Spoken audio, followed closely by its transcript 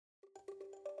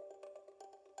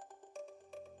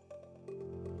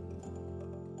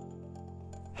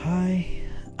Hi,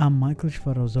 I'm Michael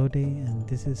Shvarozode, and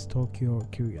this is Talk Your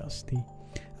Curiosity,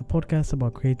 a podcast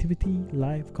about creativity,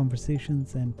 life,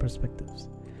 conversations, and perspectives.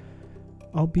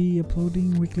 I'll be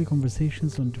uploading weekly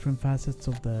conversations on different facets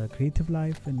of the creative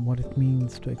life and what it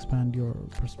means to expand your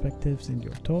perspectives and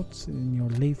your thoughts in your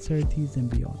late 30s and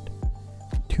beyond.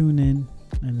 Tune in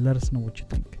and let us know what you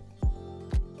think.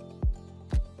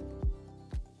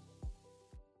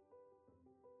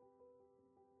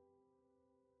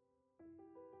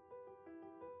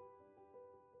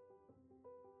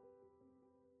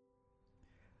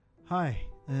 Hi,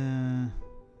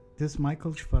 this is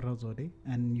Michael Shvarozode,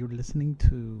 and you're listening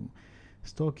to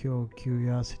Stalk Your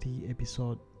Curiosity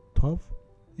episode 12.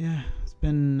 Yeah, it's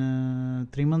been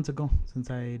 3 months ago since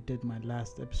I did my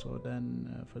last episode,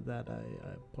 and for that I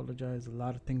apologize. A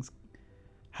lot of things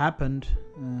happened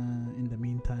in the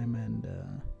meantime, and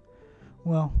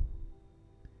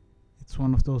it's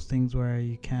one of those things where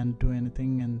you can't do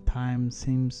anything, and time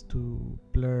seems to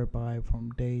blur by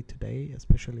from day to day,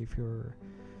 especially if you're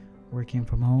working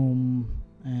from home.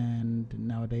 And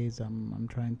nowadays I'm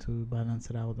trying to balance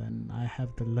it out, and I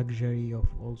have the luxury of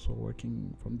also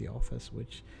working from the office,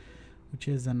 which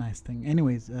is a nice thing.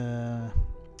 Anyways,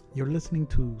 you're listening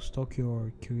to Stalk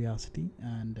Your Curiosity,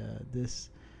 and this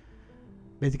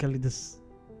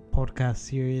podcast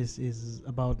series is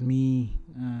about me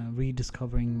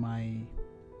rediscovering my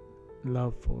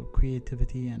love for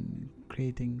creativity and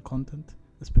creating content,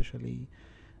 especially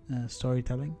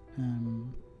storytelling.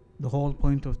 The whole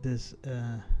point of this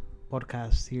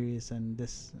podcast series and the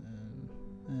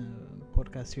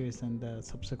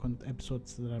subsequent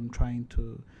episodes that I'm trying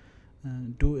to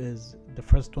do is, the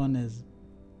first one is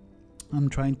I'm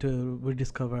trying to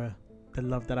rediscover the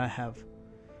love that I have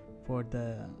for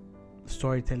the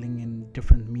storytelling in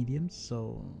different mediums.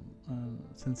 So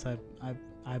since I've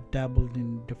dabbled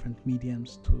in different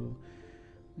mediums to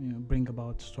bring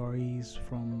about stories,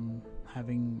 from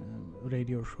having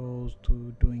radio shows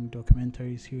to doing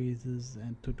documentary series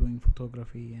and to doing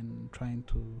photography and trying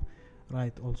to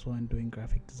write also and doing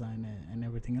graphic design and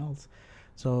everything else.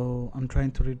 So I'm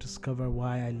trying to rediscover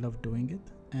why I love doing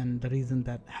it, and the reason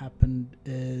that happened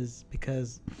is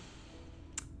because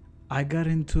I got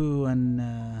into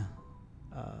a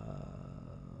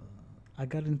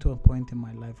point in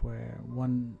my life where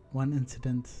one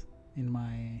incident in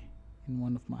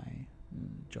one of my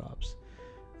jobs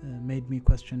made me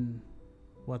question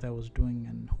what I was doing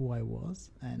and who I was,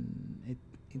 and it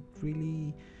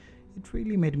really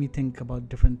made me think about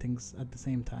different things at the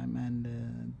same time, and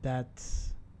that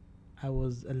I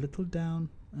was a little down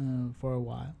for a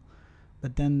while.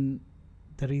 But then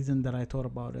the reason that I thought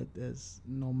about it is,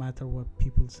 no matter what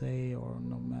people say, or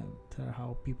no matter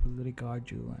how people regard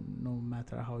you, and no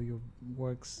matter how your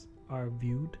works are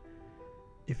viewed,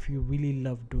 if you really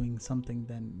love doing something,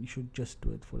 then you should just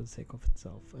do it for the sake of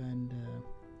itself. And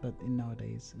but in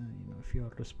nowadays, if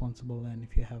you're responsible and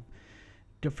if you have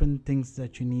different things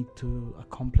that you need to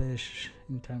accomplish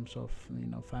in terms of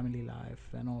family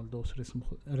life and all those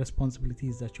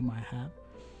responsibilities that you might have,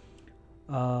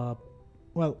 you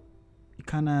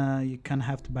kind of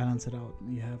have to balance it out.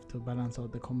 You have to balance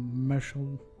out the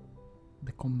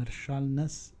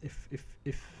commercialness, if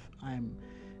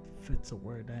it's a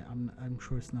word. I'm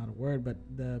sure it's not a word, but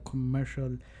the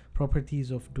commercial properties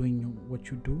of doing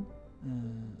what you do.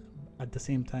 At the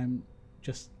same time,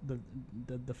 just the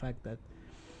fact that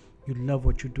you love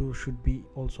what you do should be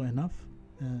also enough.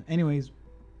 Anyways,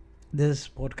 this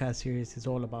podcast series is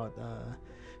all about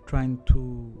trying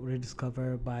to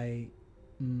rediscover by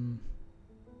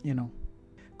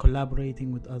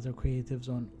collaborating with other creatives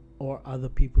or other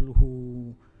people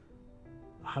who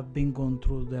have been going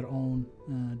through their own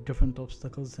different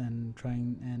obstacles, and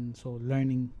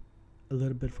learning a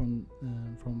little bit from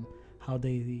how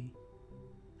they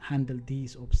handle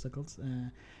these obstacles,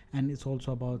 and it's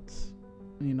also about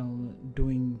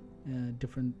doing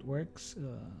different works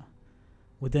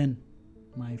within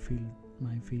my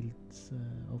fields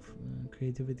of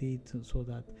creativity,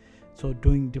 so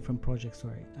doing different projects.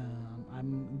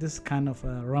 I'm this kind of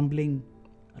a rambling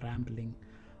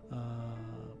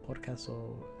podcast,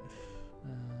 so if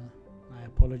I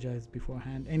apologize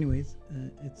beforehand. Anyways,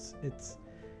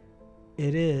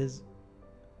 it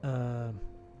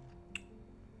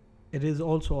is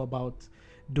also about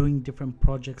doing different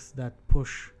projects that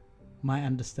push my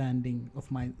understanding of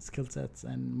my skill sets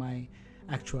and my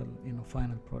actual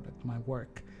final product, my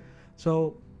work.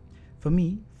 So for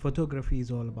me, photography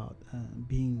is all about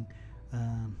being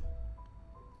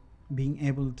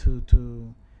able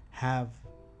to have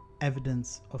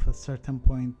evidence of a certain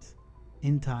point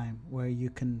in time where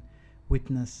you can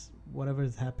witness whatever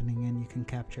is happening, and you can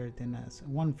capture it in as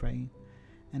one frame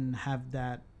and have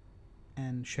that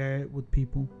and share it with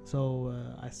people. So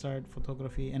I started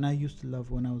photography, and I used to love,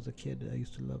 when I was a kid, I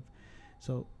used to love.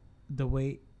 So the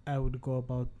way I would go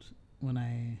about when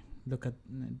I look at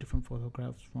different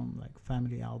photographs from like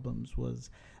family albums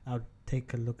was I would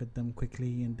take a look at them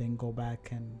quickly and then go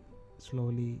back and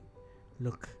slowly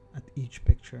look at each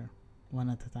picture one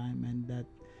at a time,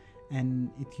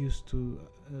 and it used to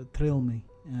thrill me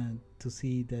to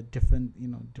see the different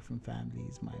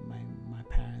families, my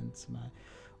parents, my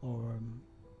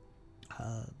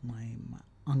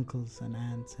uncles and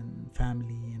aunts and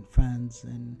family and friends,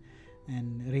 and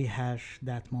rehash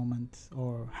that moment,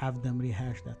 or have them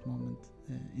rehash that moment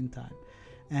in time.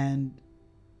 And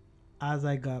as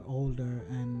I got older,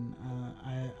 and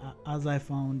as I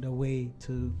found a way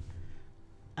to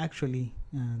actually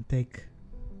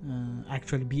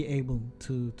actually be able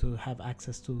to have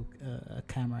access to a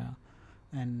camera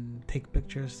and take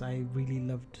pictures, I really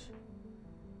loved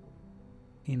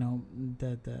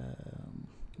the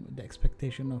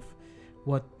expectation of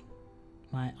what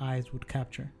my eyes would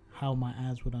capture, how my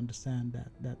eyes would understand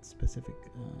that specific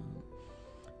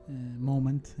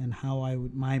moment, and how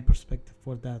my perspective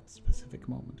for that specific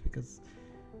moment, because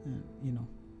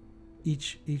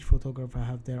each photographer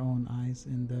have their own eyes,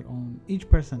 and each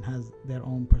person has their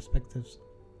own perspectives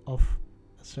of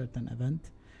a certain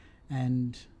event.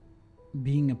 And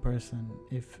being a person,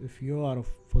 if you are a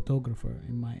photographer,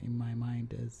 in my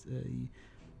mind, is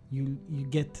you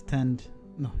tend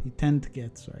to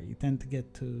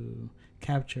get to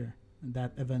capture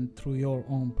that event through your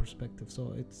own perspective.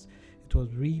 So it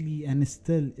was really, and it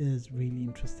still is really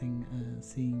interesting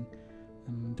seeing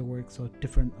the works of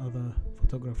different other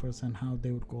photographers and how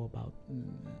they would go about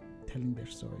telling their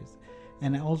stories.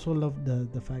 And I also love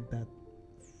the fact that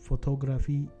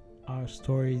photography are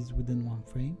stories within one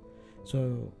frame.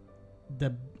 So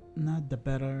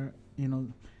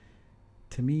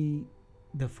to me,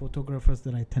 the photographers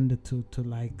that I tended to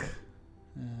like,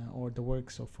 or the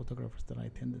works of photographers that I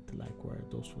tended to like, were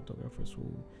those photographers who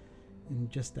in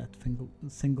just that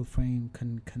single frame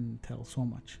can tell so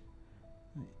much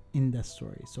in that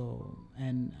story. So,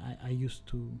 and I used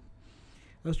to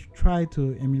try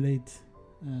to emulate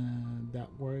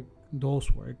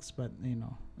those works, but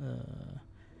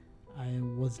I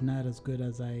was not as good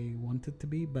as I wanted to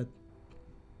be. But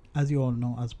as you all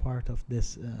know, as part of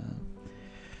this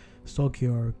Stalk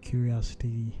Your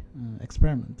Curiosity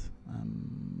experiment,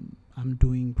 I'm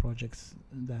doing projects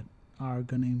that are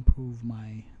going to improve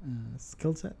my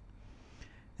skill set.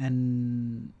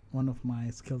 And one of my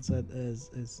skill set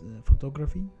is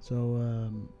photography.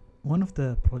 So one of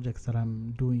the projects that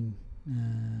I'm doing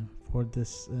for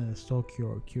this Stalk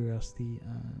Your Curiosity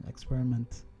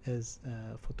experiment is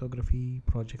a photography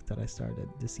project that I started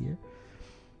this year.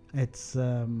 It's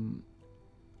I'm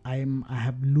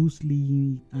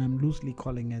loosely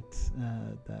calling it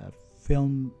the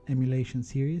film emulation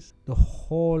series. The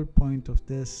whole point of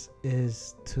this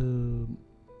is to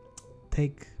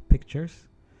take pictures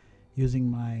using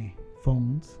my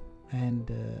phones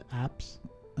and apps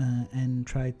and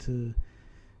try to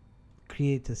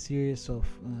create a series of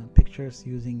pictures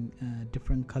using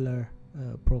different color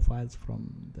profiles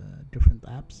from the different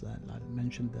apps. I'll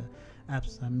mention the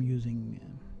apps I'm using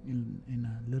in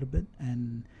a little bit.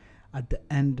 And at the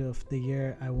end of the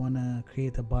year, I want to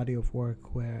create a body of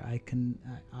work where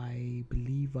I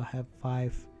believe I have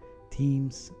 5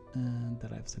 teams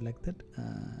that I've selected.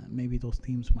 Maybe those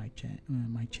teams might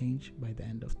change by the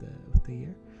end of the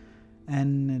year,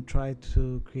 and try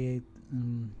to create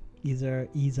either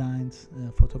e-zines,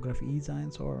 photography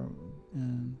e-zines, or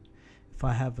if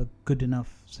I have a good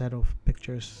enough set of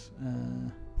pictures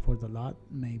for the lot,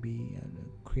 maybe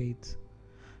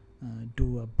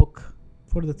do a book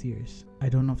for the series. I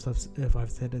don't know if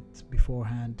I've said it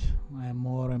beforehand. I am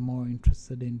more and more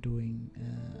interested in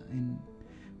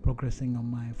progressing on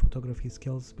my photography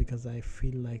skills, because I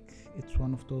feel like it's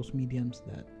one of those mediums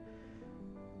that,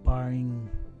 barring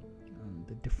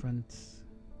the different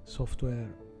software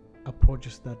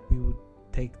approaches that we would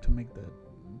take to make the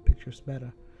pictures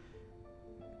better,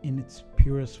 in its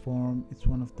purest form, it's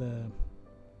one of the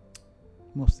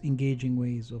most engaging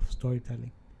ways of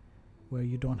storytelling, where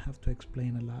you don't have to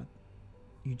explain a lot.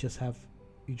 You just have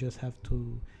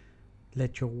to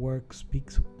let your work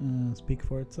speak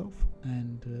for itself,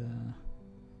 and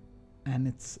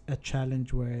it's a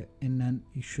challenge where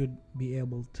you should be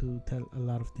able to tell a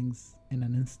lot of things in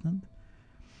an instant.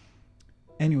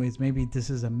 Anyways, maybe this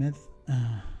is a myth,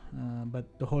 but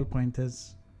the whole point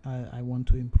is I want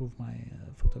to improve my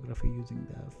photography using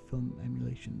the film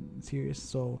emulation series.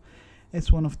 So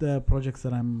it's one of the projects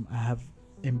that I have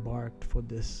embarked for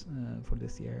this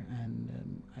year,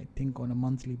 and I think on a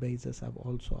monthly basis I'll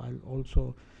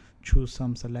also choose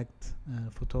some select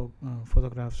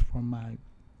photographs from my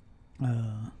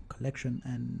collection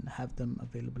and have them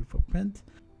available for print.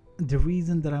 The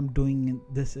reason that I'm doing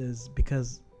this is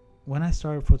because when I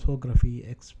started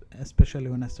photography, especially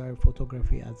when I started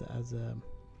photography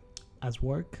as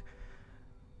work,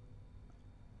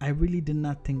 I really did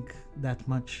not think that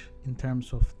much in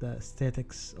terms of the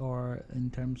aesthetics or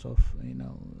in terms of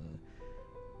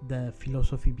the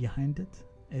philosophy behind it.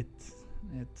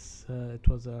 It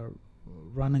was a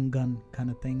run and gun kind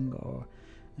of thing, or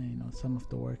some of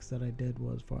the works that I did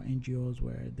was for NGOs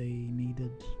where they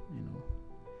needed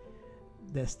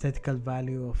the aesthetical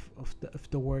value of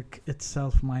the work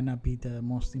itself might not be the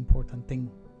most important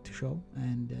thing to show,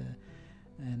 and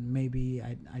maybe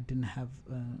I didn't have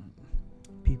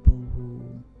people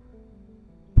who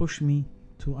pushed me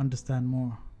to understand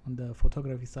more on the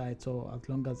photography side. So as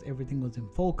long as everything was in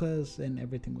focus and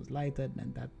everything was lighted,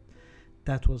 and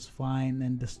that was fine,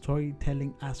 and the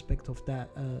storytelling aspect of that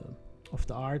of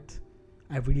the art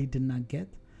I really did not get.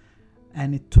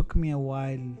 And it took me a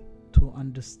while to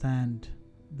understand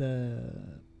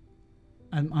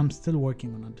I'm still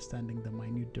working on understanding the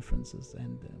minute differences,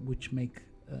 and which make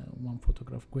one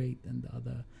photograph great and the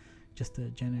other just a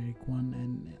generic one.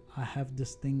 And I have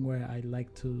this thing where I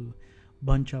like to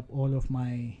bunch up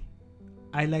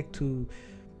I like to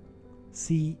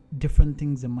see different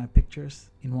things in my pictures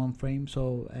in one frame.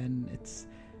 So, and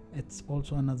it's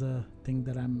also another thing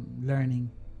that I'm learning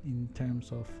in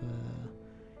terms of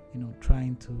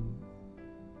trying to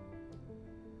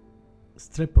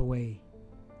strip away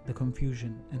the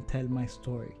confusion and tell my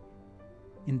story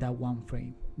in that one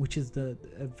frame, which is a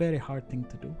very hard thing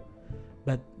to do.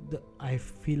 But I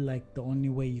feel like the only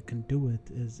way you can do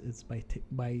it is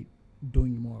by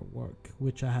doing more work,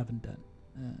 which I haven't done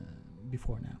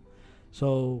before now.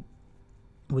 So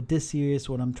with this series,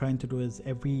 what I'm trying to do is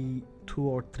every 2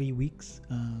 or 3 weeks,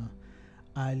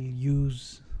 I'll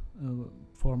use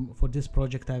for this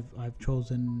project I've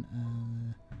chosen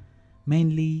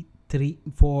mainly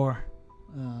 4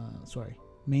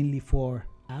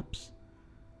 apps,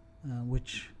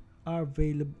 which are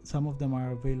available. Some of them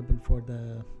are available for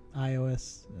the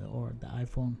iOS or the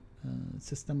iPhone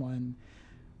system, and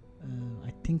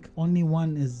I think only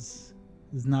one is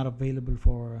not available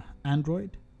for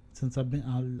Android, since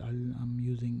I'm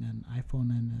using an iPhone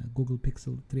and a Google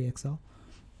Pixel 3 XL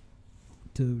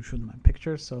to shoot my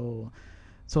pictures. So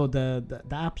the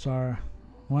apps are,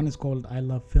 one is called I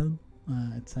Love Film.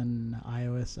 It's an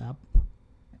iOS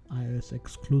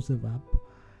exclusive app.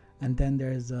 And then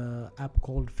there's a app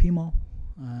called Fimo,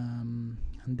 and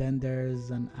then there's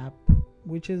an app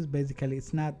which is basically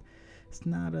it's not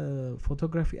a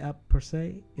photography app per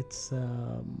se. It's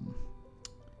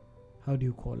how do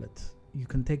you call it? You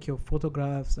can take your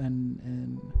photographs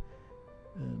and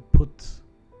put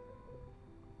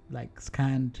like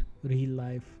scanned real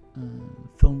life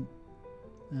film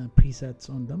presets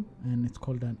on them, and it's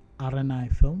called an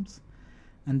RNI Films.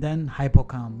 And then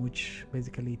Hypocam, which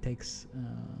basically takes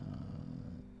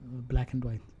black and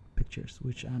white pictures,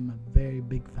 which I'm a very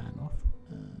big fan of.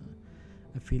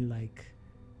 I feel like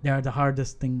they are the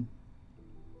hardest thing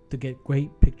to get great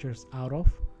pictures out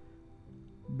of,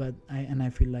 but I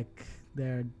feel like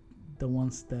they're the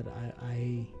ones that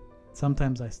I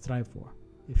sometimes I strive for.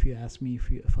 If you ask me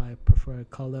if I prefer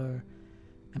color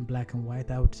and black and white,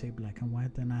 I would say black and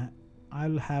white, and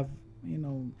I'll have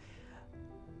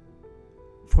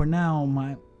for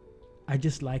now I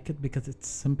just like it because it's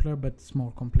simpler, but it's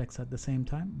more complex at the same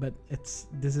time. But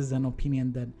this is an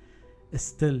opinion that is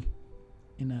still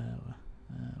in a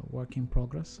work in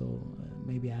progress. So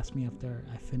maybe ask me after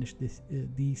I finish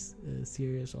these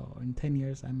series, or in 10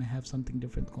 years I may have something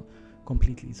different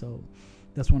completely. So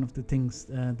that's one of the things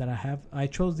that I have. I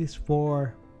chose these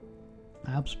 4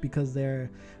 apps because they're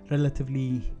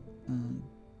relatively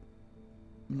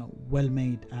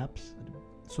well-made apps.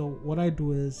 So what I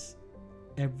do is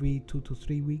every 2 to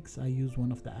 3 weeks I use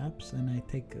one of the apps, and I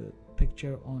take a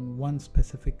picture on one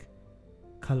specific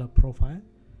color profile,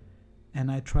 and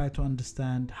I try to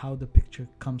understand how the picture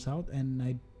comes out, and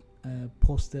I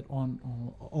post it on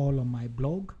all on my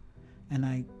blog, and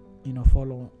I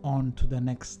follow on to the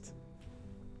next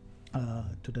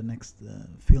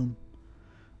film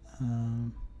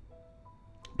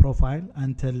profile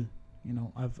until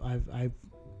I've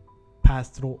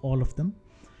passed through all of them.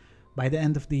 By the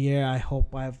end of the year, I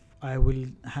hope I will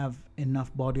have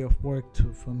enough body of work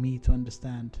for me to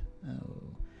understand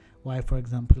why, for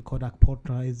example, Kodak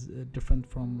Portra is different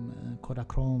from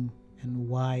Kodachrome, and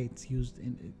why it's used.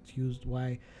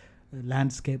 Why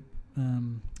landscape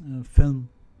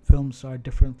films are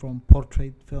different from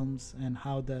portrait films, and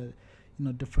how the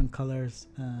different colors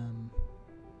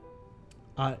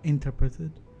are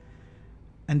interpreted.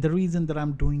 And the reason that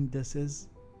I'm doing this is,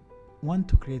 one,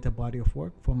 to create a body of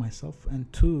work for myself,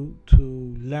 and two,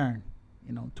 to learn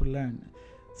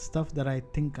stuff that I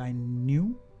think I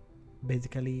knew.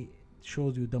 Basically,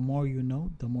 shows you the more you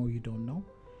know, the more you don't know,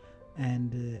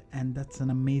 and that's an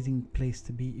amazing place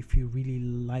to be if you really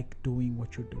like doing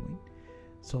what you're doing.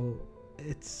 So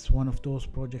it's one of those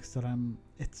projects that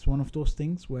it's one of those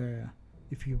things where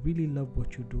if you really love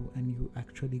what you do and you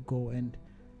actually go and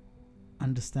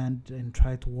understand and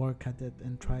try to work at it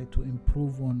and try to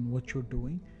improve on what you're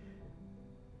doing,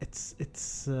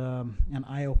 it's an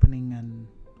eye-opening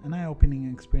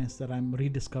experience that I'm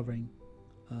rediscovering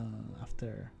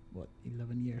after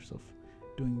 11 years of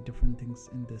doing different things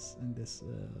in this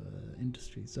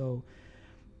industry. So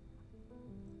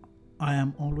I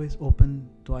am always open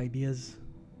to ideas.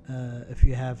 If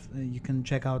you have, you can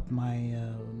check out my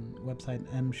website,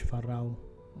 mshfarraw,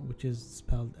 which is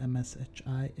spelled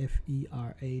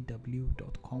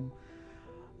mshiferaw.com,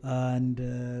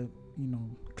 and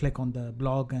click on the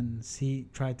blog and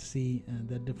try to see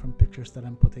the different pictures that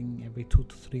I'm putting every 2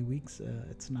 to 3 weeks.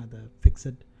 It's not a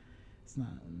fixed. It's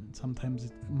not. Sometimes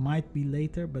it might be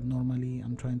later, but normally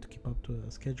I'm trying to keep up to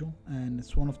a schedule, and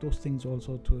it's one of those things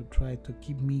also to try to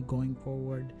keep me going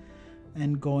forward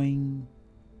and going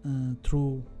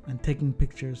through and taking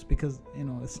pictures, because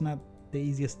it's not the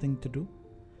easiest thing to do,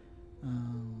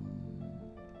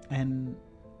 and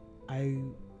I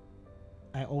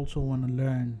also want to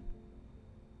learn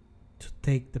to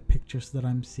take the pictures that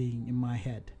I'm seeing in my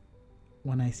head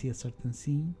when I see a certain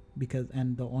scene,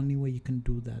 and the only way you can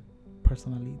do that,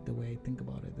 personally, the way I think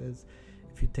about it, is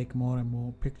if you take more and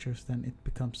more pictures, then it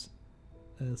becomes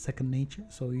second nature.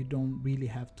 So you don't really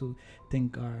have to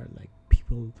think,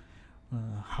 people,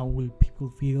 how will people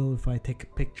feel if I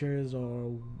take pictures,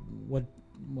 or what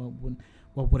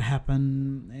would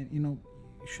happen, and you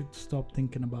should stop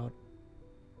thinking about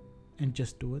and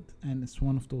just do it. And it's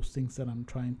one of those things that I'm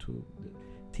trying to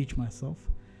teach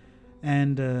myself,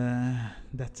 and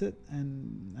that's it.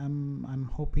 And I'm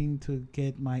hoping to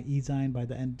get my e-zine by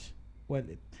the end.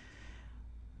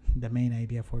 The main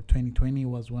idea for 2020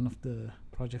 was, one of the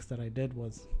projects that I did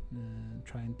was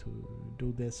trying to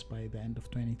do this by the end of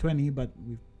 2020, but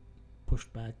we've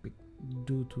pushed back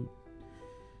due to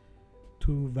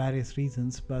various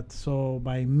reasons. But so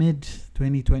by mid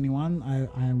 2021, I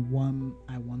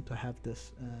want to have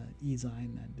this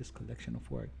e-zine and this collection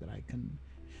of work that I can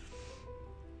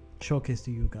showcase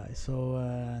to you guys. So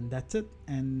that's it.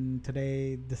 And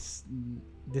today this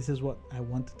is what I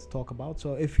wanted to talk about.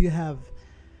 So if you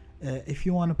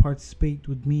want to participate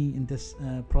with me in this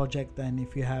project, and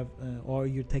if you have or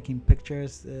you're taking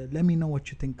pictures, let me know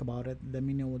what you think about it. Let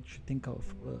me know what you think of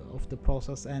the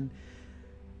process. And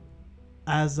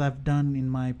as I've done in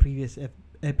my previous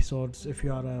episodes, if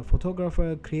you are a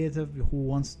photographer, creative, who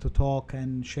wants to talk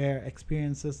and share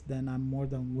experiences, then I'm more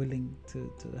than willing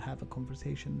to have a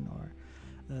conversation or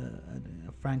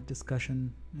a frank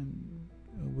discussion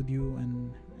with you,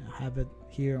 and have it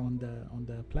here on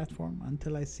the platform.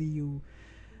 Until I see you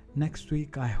next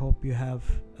week, I hope you have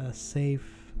a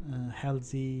safe,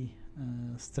 healthy,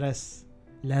 stress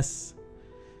less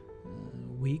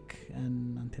week.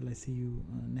 And until I see you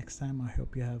next time, I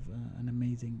hope you have an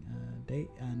amazing day.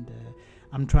 And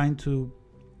I'm trying to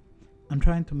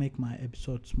make my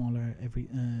episodes smaller every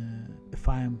if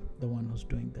I am the one who's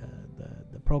doing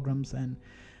the programs, and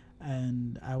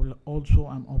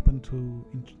I'm open to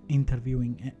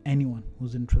interviewing anyone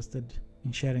who's interested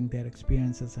in sharing their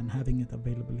experiences and having it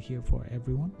available here for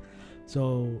everyone.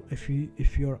 So if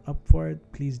you're up for it,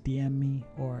 please DM me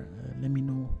or let me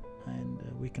know, and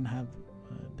we can have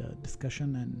the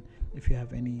discussion. And if you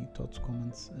have any thoughts,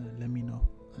 comments, let me know.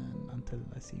 And until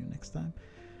I see you next time,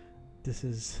 this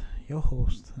is your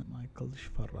host, Michael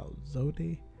Shfarraw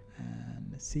Zodi,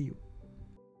 and see you.